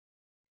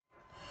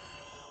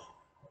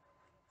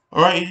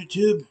Alright,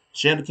 YouTube,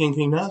 Shadow King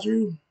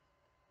Nazru,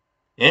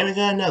 and we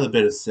got another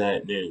bit of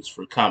sad news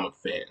for comic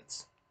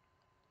fans.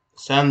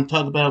 It's time to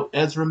talk about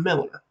Ezra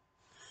Miller.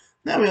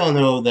 Now we all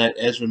know that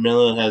Ezra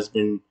Miller has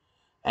been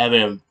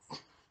having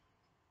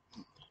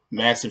a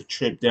massive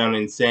trip down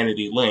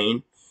Insanity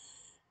Lane,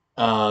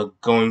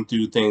 going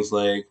through things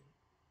like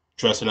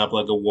dressing up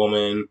like a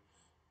woman,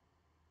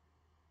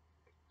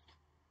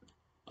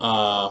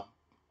 uh,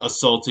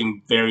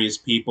 assaulting various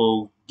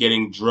people,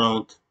 getting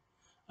drunk,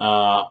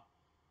 uh,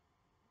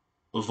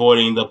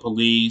 avoiding the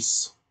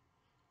police,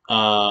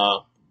 uh,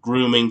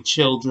 grooming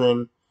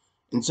children,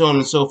 and so on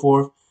and so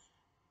forth.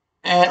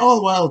 And all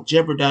the while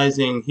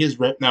jeopardizing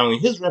not only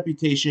his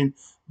reputation,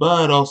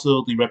 but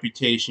also the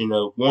reputation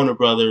of Warner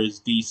Brothers,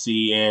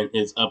 DC, and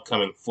his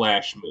upcoming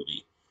Flash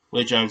movie,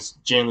 which I'm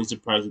genuinely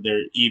surprised that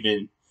they're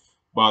even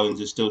bothering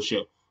to still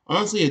show.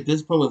 Honestly, at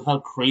this point, with how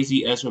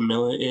crazy Ezra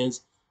Miller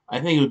is, I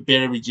think it would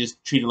better be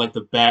just treated like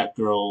the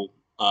Batgirl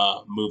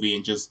movie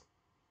and just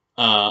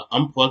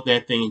unplug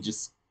that thing and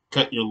just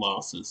cut your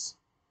losses,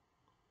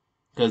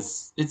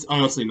 because it's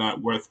honestly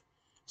not worth.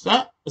 It's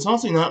not. It's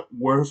honestly not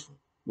worth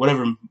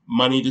whatever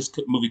money this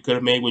movie could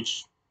have made.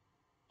 Which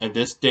at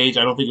this stage,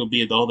 I don't think it'll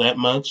be all that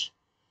much.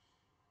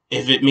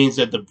 If it means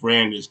that the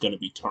brand is going to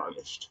be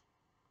tarnished.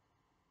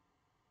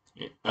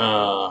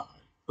 Uh,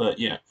 but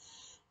yeah,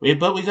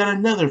 but we got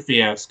another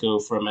fiasco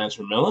from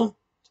Ezra Miller.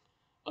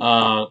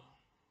 Uh,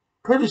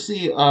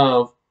 Courtesy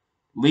of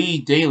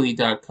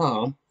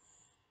LeeDaily.com,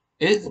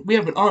 we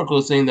have an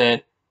article saying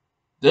that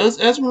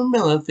does Ezra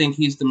Miller think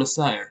he's the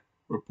Messiah?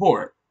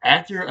 Report: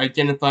 actor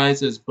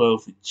identifies as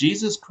both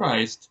Jesus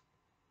Christ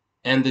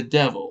and the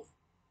devil.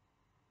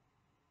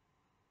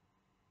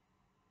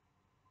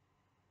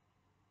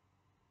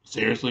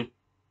 Seriously?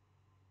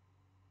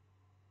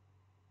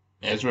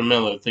 Ezra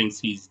Miller thinks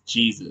he's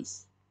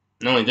Jesus.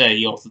 Not only that,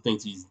 he also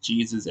thinks he's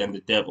Jesus and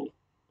the devil.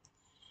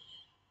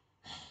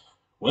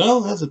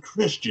 Well, as a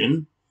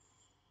Christian,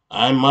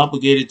 I'm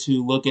obligated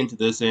to look into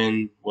this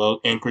and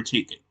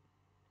critique it.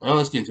 Well,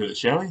 let's get into it,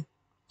 shall we?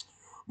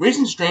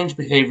 Recent strange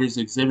behaviors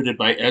exhibited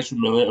by Ezra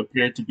Miller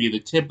appear to be the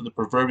tip of the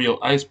proverbial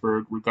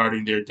iceberg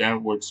regarding their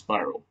downward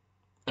spiral.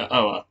 Uh,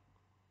 oh, uh,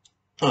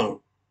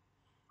 oh,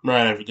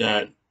 right, I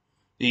forgot.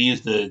 They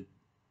use they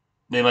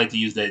like to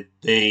use that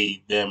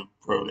they them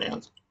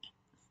pronouns.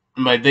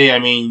 And by they I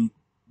mean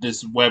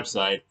this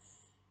website,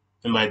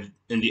 and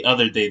the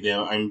other they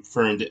them I'm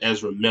referring to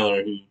Ezra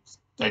Miller, who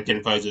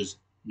identifies as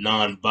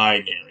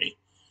non-binary,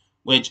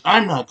 which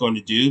I'm not going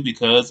to do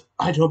because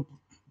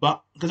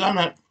I'm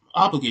not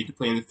obligated to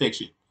play in the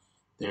fiction.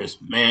 There's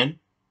men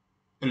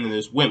and then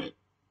there's women.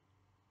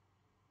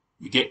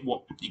 You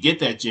get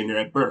that gender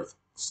at birth.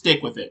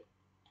 Stick with it.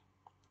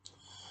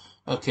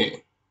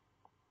 Okay.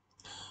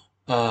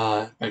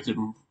 Back to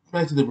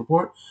the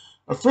report.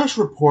 A fresh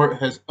report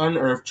has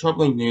unearthed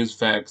troubling news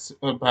facts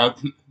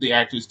about the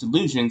actor's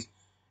delusions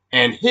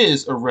and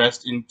his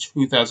arrest in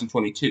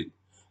 2022,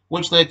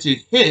 which led to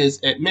his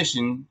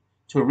admission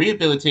to a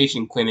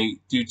rehabilitation clinic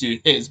due to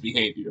his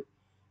behavior.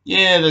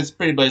 Yeah, that's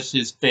pretty much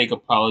his fake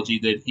apology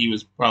that he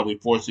was probably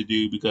forced to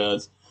do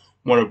because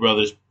Warner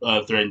Brothers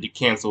threatened to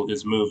cancel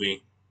his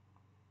movie.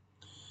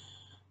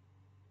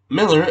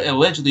 Miller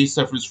allegedly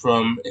suffers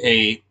from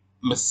a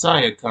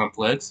messiah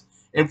complex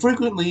and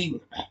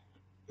frequently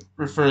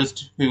refers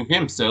to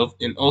himself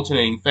in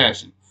alternating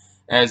fashion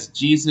as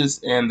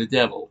Jesus and the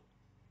devil.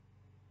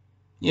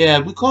 Yeah,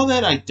 we call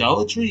that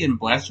idolatry and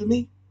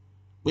blasphemy,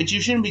 which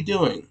you shouldn't be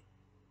doing.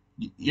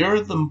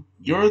 You're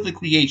the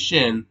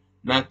creation,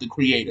 not the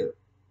creator.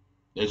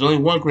 There's only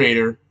one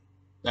creator,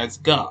 that's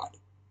God.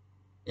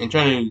 And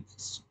trying to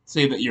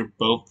say that you're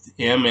both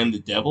him and the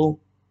devil,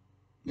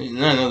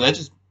 no, that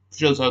just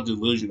shows how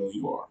delusional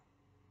you are.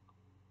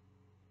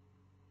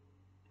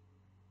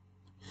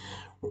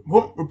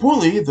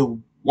 Reportedly, the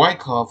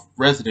Wyckoff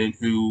resident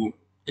who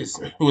is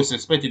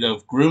suspected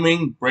of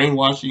grooming,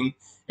 brainwashing,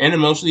 and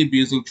emotionally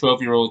abusing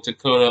 12-year-old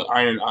Dakota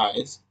Iron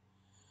Eyes.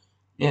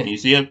 Yeah, you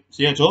see,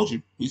 I told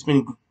you. He's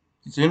been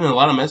in a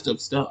lot of messed up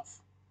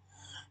stuff.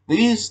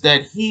 Believes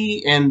that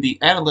he and the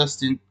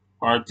adolescent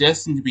are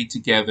destined to be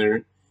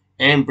together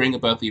and bring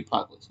about the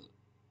apocalypse.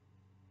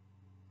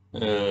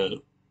 Uh,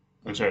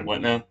 I'm sorry,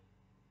 what now?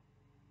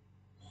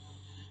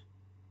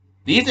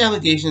 These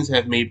allegations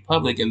have made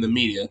public in the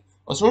media.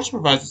 A source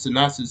provides a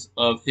synopsis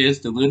of his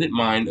deluded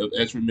mind of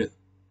Ezra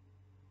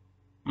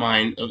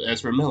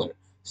Miller,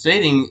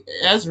 stating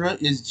Ezra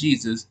is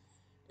Jesus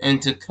and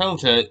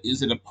Dakota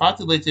is an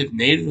apocalyptic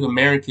Native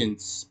American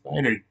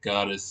spider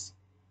goddess,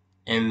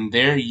 and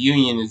their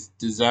union is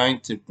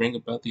designed to bring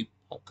about the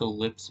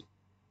apocalypse.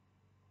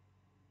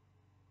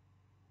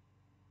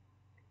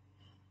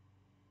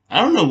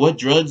 I don't know what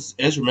drugs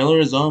Ezra Miller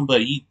is on,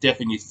 but he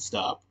definitely needs to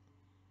stop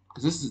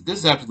because this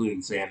is absolute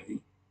insanity.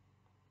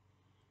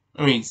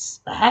 I mean,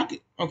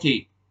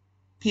 okay,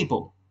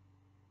 people,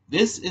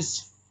 this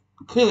is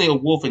clearly a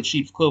wolf in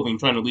sheep's clothing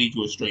trying to lead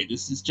you astray.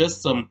 This is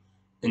just some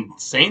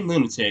insane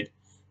lunatic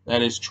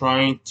that is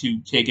trying to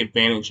take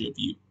advantage of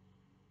you.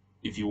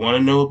 If you want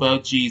to know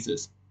about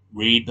Jesus,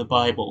 read the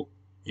Bible.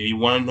 If you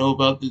want to know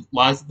about the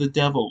lies of the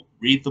devil,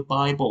 read the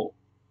Bible.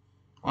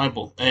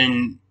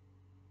 And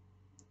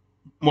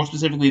more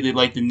specifically, they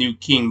like the New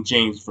King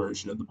James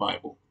version of the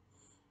Bible,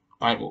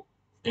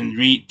 and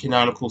read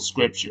canonical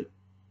scripture.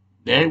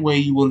 That way,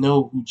 you will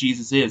know who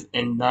Jesus is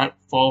and not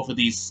fall for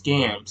these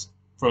scams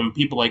from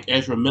people like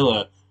Ezra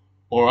Miller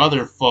or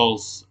other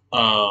false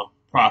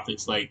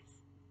prophets like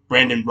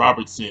Brandon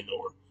Robertson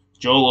or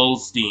Joel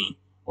Osteen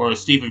or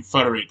Stephen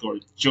Frederick or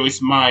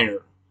Joyce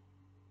Meyer.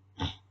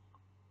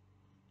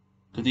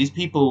 Because these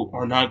people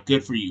are not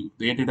good for you.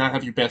 They do not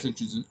have your best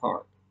interests at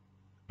heart,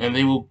 and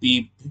they will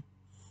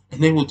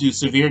do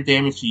severe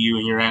damage to you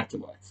in your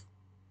afterlife.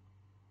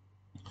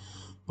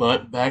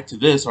 But back to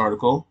this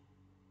article,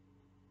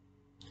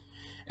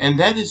 and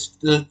that is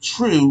the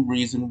true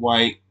reason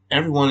why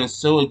everyone is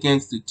so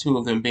against the two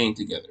of them being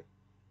together.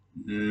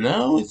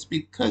 No, it's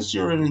because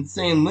you're an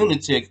insane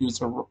lunatic who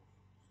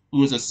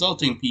is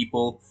assaulting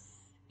people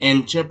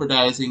and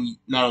jeopardizing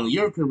not only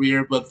your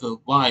career but the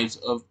lives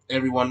of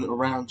everyone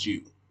around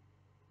you.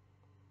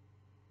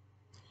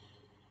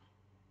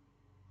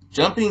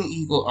 Jumping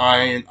Eagle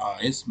Eye and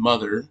Eye's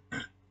mother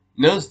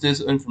knows this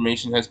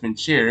information has been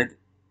shared.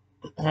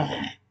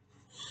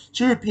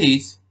 She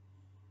repeats,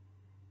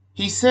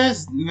 he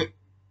says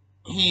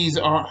he's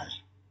uh,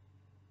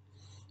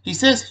 he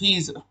says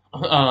he's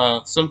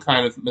some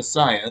kind of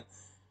messiah.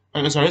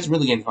 I'm sorry, it's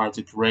really getting hard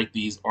to correct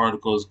these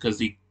articles because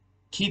they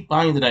keep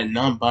buying into that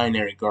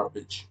non-binary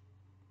garbage.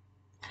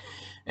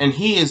 And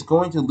he is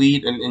going to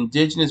lead an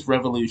indigenous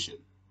revolution,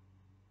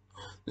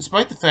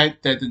 despite the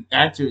fact that the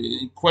actor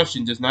in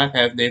question does not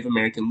have Native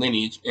American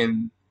lineage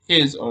in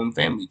his own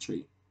family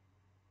tree.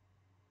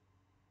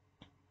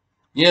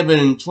 Yeah, but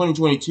in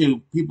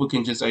 2022, people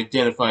can just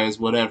identify as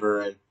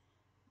whatever, and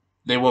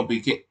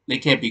they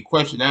can't be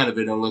questioned out of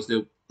it unless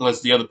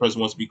the other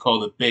person wants to be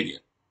called a bigot.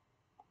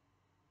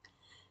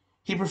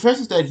 He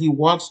professes that he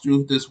walks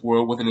through this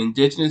world with an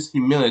indigenous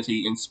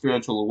humility and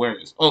spiritual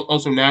awareness.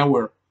 Also, now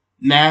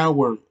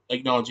we're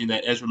acknowledging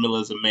that Ezra Miller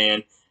is a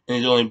man and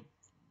he's only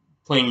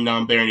playing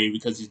non-binary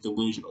because he's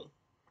delusional.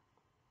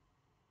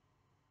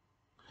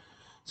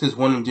 Says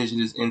one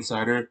indigenous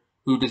insider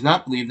who does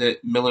not believe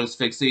that Miller's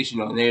fixation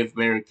on Native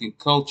American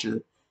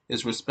culture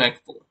is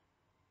respectful.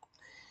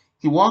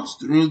 He walks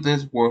through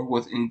this world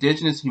with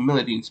indigenous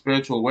humility and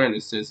spiritual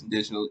awareness, says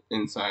indigenous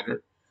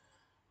insider.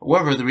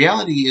 However, the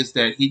reality is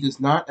that he does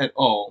not at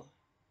all,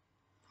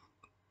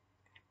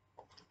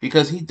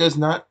 because he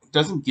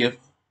doesn't give.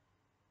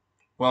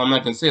 Well, I'm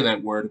not going to say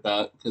that word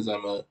about because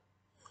I'm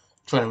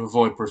trying to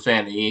avoid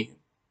profanity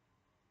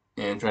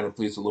and trying to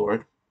please the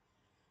Lord.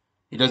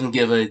 He doesn't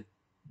give a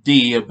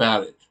D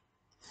about it.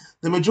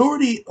 The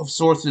majority of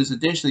sources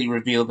additionally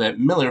reveal that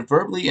Miller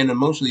verbally and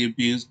emotionally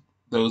abused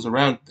those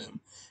around them,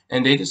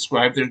 and they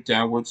describe their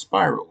downward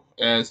spiral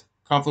as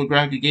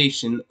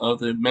conflagration of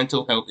the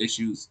mental health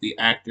issues the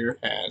actor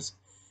has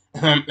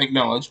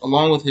acknowledged,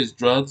 along with his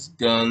drugs,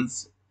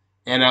 guns,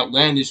 and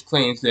outlandish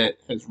claims that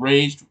has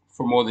raged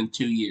for more than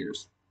 2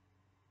 years.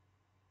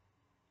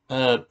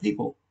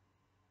 People,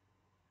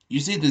 you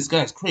see this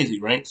guy's crazy,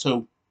 right?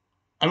 So,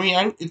 I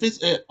mean, if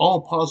it's at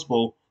all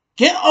possible,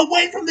 get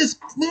away from this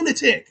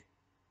lunatic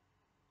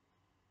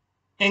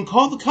and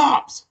call the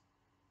cops.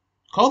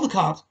 Call the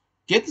cops,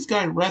 get this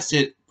guy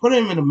arrested, put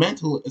him in a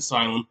mental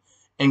asylum,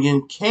 and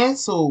then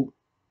cancel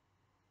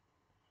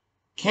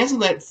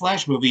that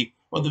Flash movie,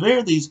 or at the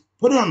very least,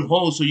 put it on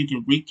hold so you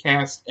can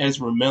recast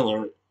Ezra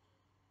Miller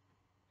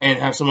and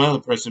have some other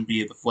person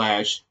be the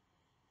Flash.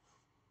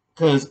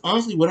 Because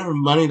honestly, whatever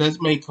money that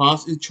may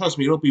cost, trust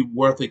me, it'll be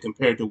worth it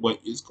compared to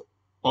what is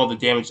all the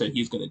damage that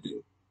he's going to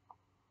do.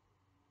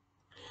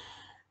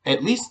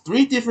 At least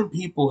 3 different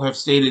people have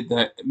stated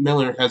that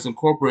Miller has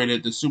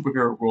incorporated the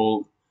superhero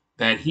role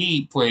that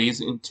he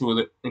plays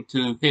into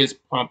his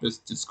pompous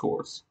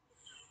discourse.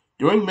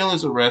 During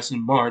Miller's arrest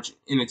in March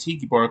in a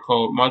tiki bar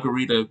called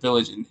Margarita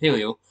Village in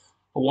Hilo,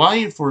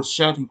 Hawaii, for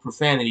shouting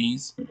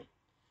profanities,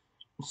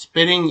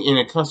 spitting in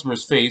a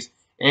customer's face,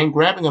 and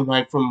grabbing a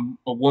mic from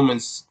a woman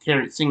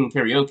singing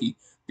karaoke,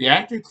 the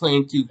actor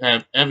claimed to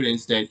have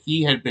evidence that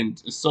he had been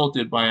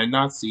assaulted by a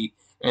Nazi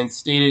and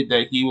stated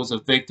that he was a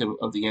victim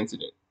of the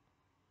incident.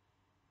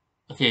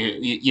 Okay,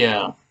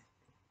 yeah.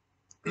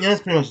 Yeah,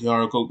 that's pretty much the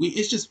article.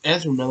 It's just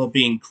Ezra Miller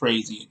being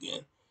crazy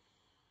again.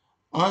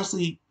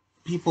 Honestly,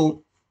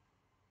 people,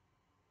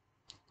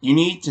 you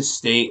need to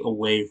stay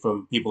away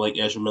from people like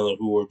Ezra Miller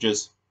who are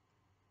just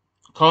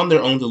calling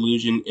their own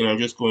delusion and are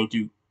just going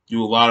to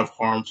do a lot of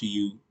harm to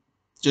you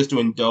just to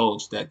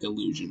indulge that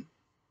delusion.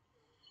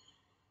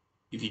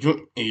 If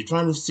you're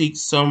trying to seek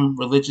some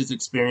religious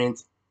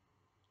experience,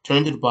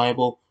 turn to the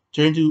Bible,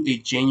 turn to a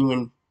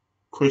genuine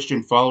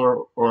Christian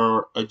follower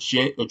or a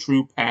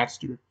true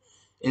pastor,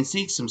 and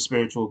seek some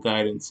spiritual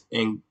guidance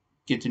and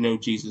get to know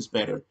Jesus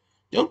better.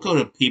 Don't go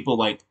to people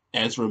like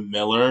Ezra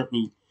Miller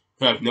who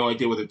have no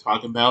idea what they're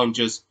talking about and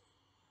just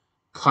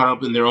caught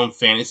up in their own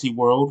fantasy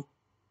world.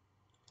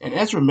 And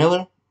Ezra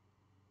Miller,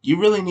 you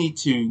really need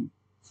to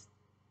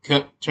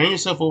turn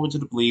yourself over to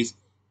the police,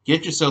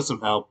 get yourself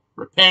some help,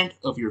 repent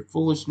of your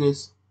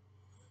foolishness,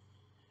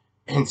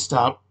 and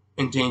stop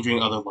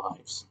endangering other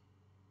lives.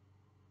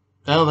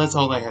 Well, that's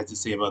all I had to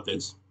say about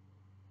this.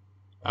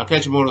 I'll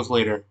catch you mortals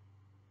later.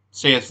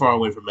 Stay as far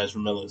away from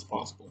Ezra Miller as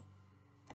possible.